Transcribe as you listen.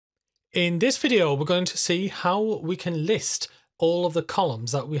In this video, we're going to see how we can list all of the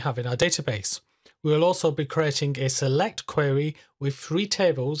columns that we have in our database. We will also be creating a select query with 3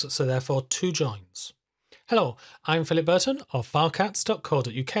 tables, so therefore 2 joins. Hello, I'm Philip Burton of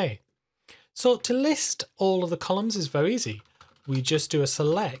filecats.co.uk. So to list all of the columns is very easy. We just do a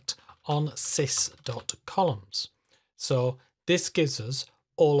select on sys.columns. So this gives us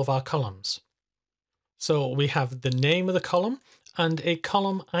all of our columns. So we have the name of the column and a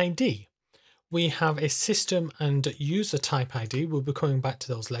column ID. We have a system and user type ID. We'll be coming back to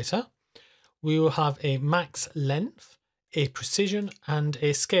those later. We will have a max length, a precision, and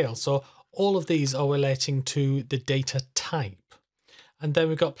a scale. So all of these are relating to the data type. And then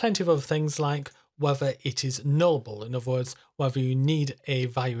we've got plenty of other things like whether it is nullable. In other words, whether you need a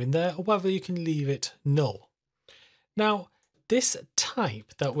value in there or whether you can leave it null. Now, this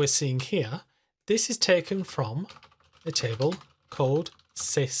type that we're seeing here, this is taken from a table called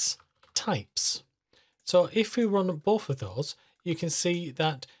sys.types. So if we run both of those, you can see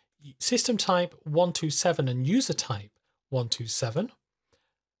that system type 127 and user type 127,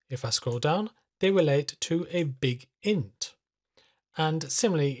 if I scroll down, they relate to a big int. And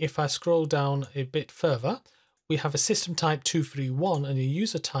similarly, if I scroll down a bit further, we have a system type 231 and a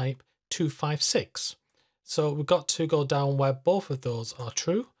user type 256. So we've got to go down where both of those are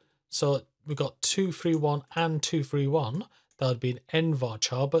true. So we've got 231 and 231. That would be an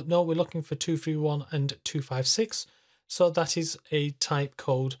nvarchar, but no, we're looking for 231 and 256. So that is a type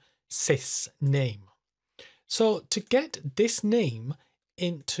called sys.name. So to get this name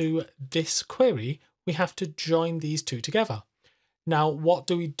into this query, we have to join these two together. Now, what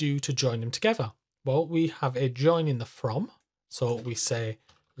do we do to join them together? Well, we have a join in the from. So we say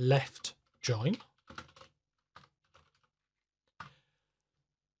left join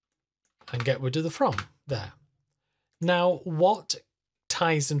and get rid of the from there. Now, what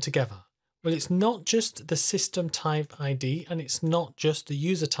ties them together? Well, it's not just the system type ID and it's not just the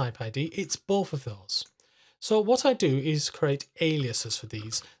user type ID, it's both of those. So what I do is create aliases for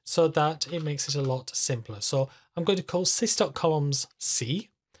these so that it makes it a lot simpler. So I'm going to call sys.columns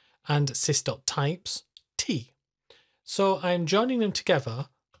C and sys.types T. So I'm joining them together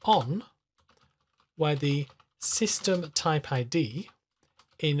on where the system type ID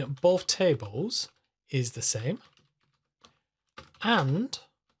in both tables is the same and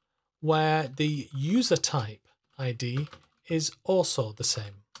where the user type ID is also the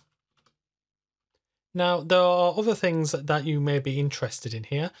same. Now, there are other things that you may be interested in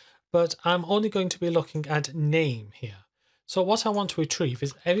here, but I'm only going to be looking at name here. So what I want to retrieve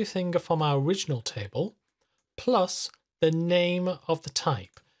is everything from our original table plus the name of the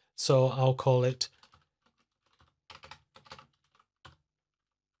type. So I'll call it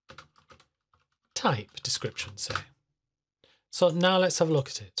type description, say. So now let's have a look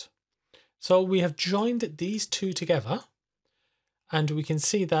at it. So we have joined these two together and we can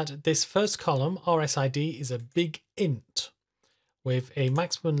see that this first column, RSID, is a big int with a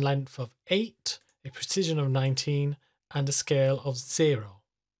maximum length of 8, a precision of 19 and a scale of 0.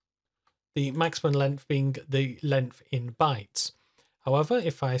 The maximum length being the length in bytes. However,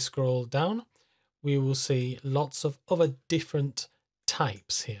 if I scroll down, we will see lots of other different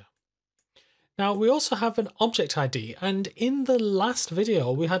types here. Now, we also have an object ID, and in the last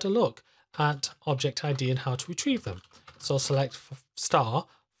video, we had a look at object ID and how to retrieve them. So select star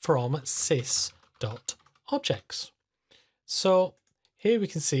from sys.objects. So here we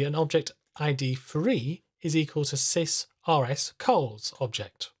can see an object ID 3 is equal to sys.rs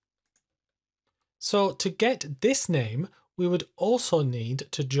object. So to get this name, we would also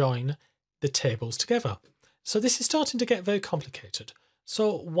need to join the tables together. So this is starting to get very complicated.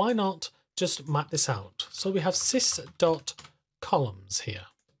 So why not just map this out? So we have sys.columns here.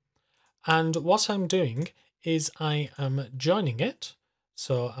 And what I'm doing is I am joining it.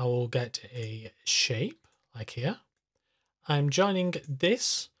 So I will get a shape like here. I'm joining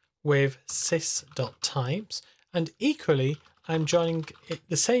this with sys.types and equally I'm joining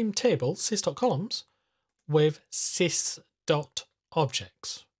the same table, sys.columns, with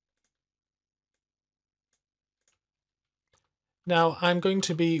sys.objects. Now I'm going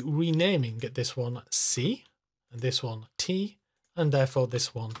to be renaming this one C and this one T and therefore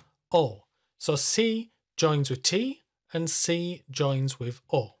this one O. So C joins with T and C joins with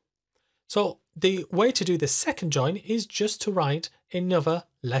O. So the way to do the second join is just to write another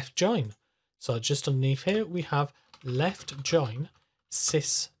left join. So just underneath here we have left join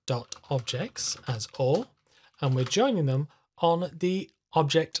sys.objects as O, and we're joining them on the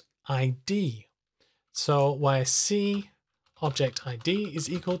object ID. So where C object ID is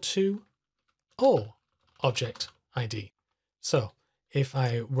equal to O object ID. So if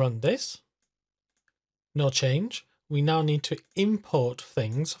I run this, no change. We now need to import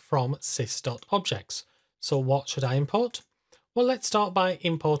things from sys.objects. So what should I import? Well, let's start by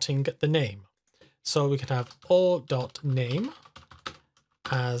importing the name. So we can have o.name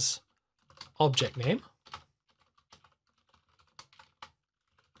as object name.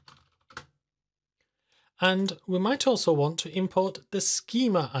 And we might also want to import the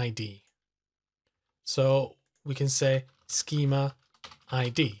schema ID. So we can say schema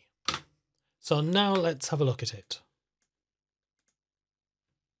ID. So now let's have a look at it.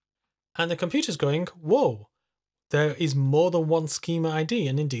 And the computer's going, whoa, there is more than one schema ID,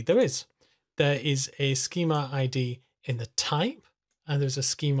 and indeed there is. There is a schema ID in the type, and there's a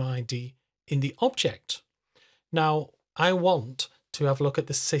schema ID in the object. Now, I want to have a look at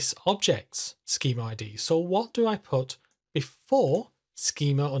the sys.objects schema ID. So what do I put before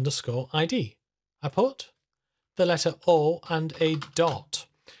schema_ID? I put the letter O and a dot,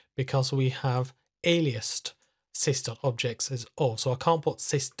 because we have aliased sys.objects as O. So I can't put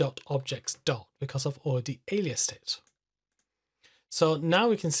sys.objects dot because I've already aliased it. So now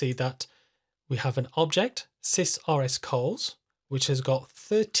we can see that we have an object, sys.columns, which has got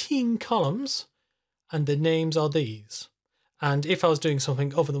 13 columns, and the names are these. And if I was doing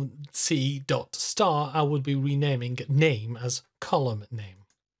something other than c.star, I would be renaming name as column name.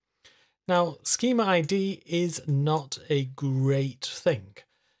 Now, schema ID is not a great thing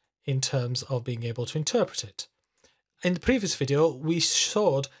in terms of being able to interpret it. In the previous video, we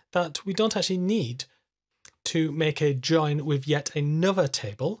showed that we don't actually need to make a join with yet another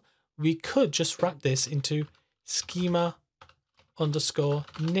table. We could just wrap this into schema_name.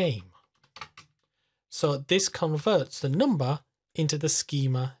 So this converts the number into the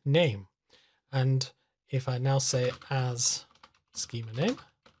schema name. And if I now say as schema name,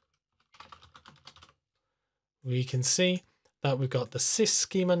 we can see that we've got the sys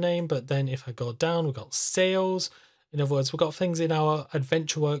schema name, but then if I go down, we've got sales. In other words, we've got things in our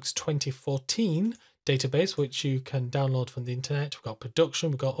AdventureWorks 2014 database, which you can download from the internet. We've got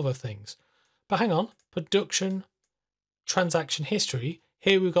production, we've got other things. But hang on, production transaction history.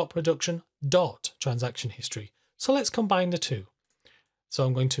 Here we've got production dot transaction history. So let's combine the two. So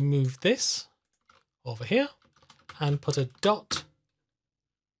I'm going to move this over here and put a dot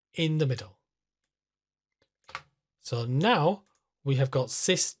in the middle. So now we have got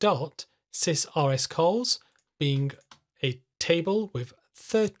sys.sys being a table with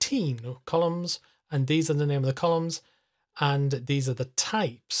 13 columns, and these are the name of the columns, and these are the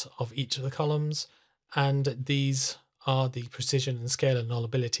types of each of the columns, and these are the precision and scale and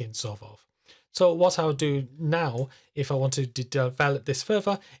nullability and so forth. So what I would do now, if I wanted to develop this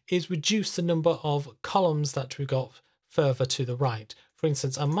further, is reduce the number of columns that we got further to the right. For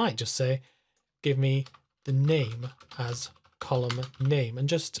instance, I might just say, give me the name as column name, and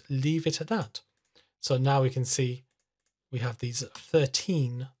just leave it at that. So now we can see we have these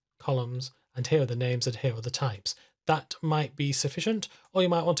 13 columns, and here are the names and here are the types. That might be sufficient, or you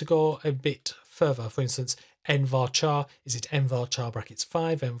might want to go a bit further. For instance, nvarchar, is it nvarchar brackets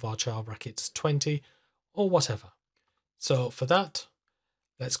 5, nvarchar brackets 20, or whatever. So for that,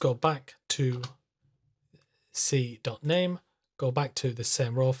 let's go back to c.name, go back to the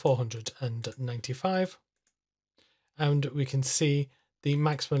same row, 495, and we can see the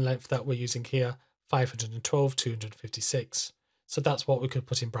maximum length that we're using here, 512, 256. So that's what we could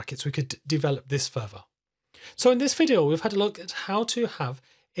put in brackets. We could develop this further. So in this video, we've had a look at how to have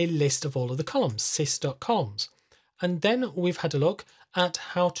a list of all of the columns, sys.columns. And then we've had a look at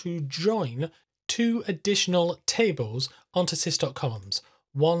how to join two additional tables onto sys.columns.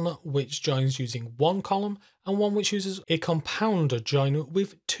 One which joins using one column and one which uses a compounder join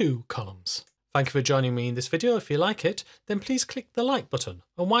with two columns. Thank you for joining me in this video. If you like it, then please click the like button.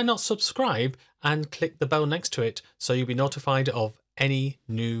 And why not subscribe and click the bell next to it so you'll be notified of any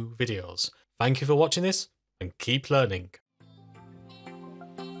new videos. Thank you for watching this and keep learning.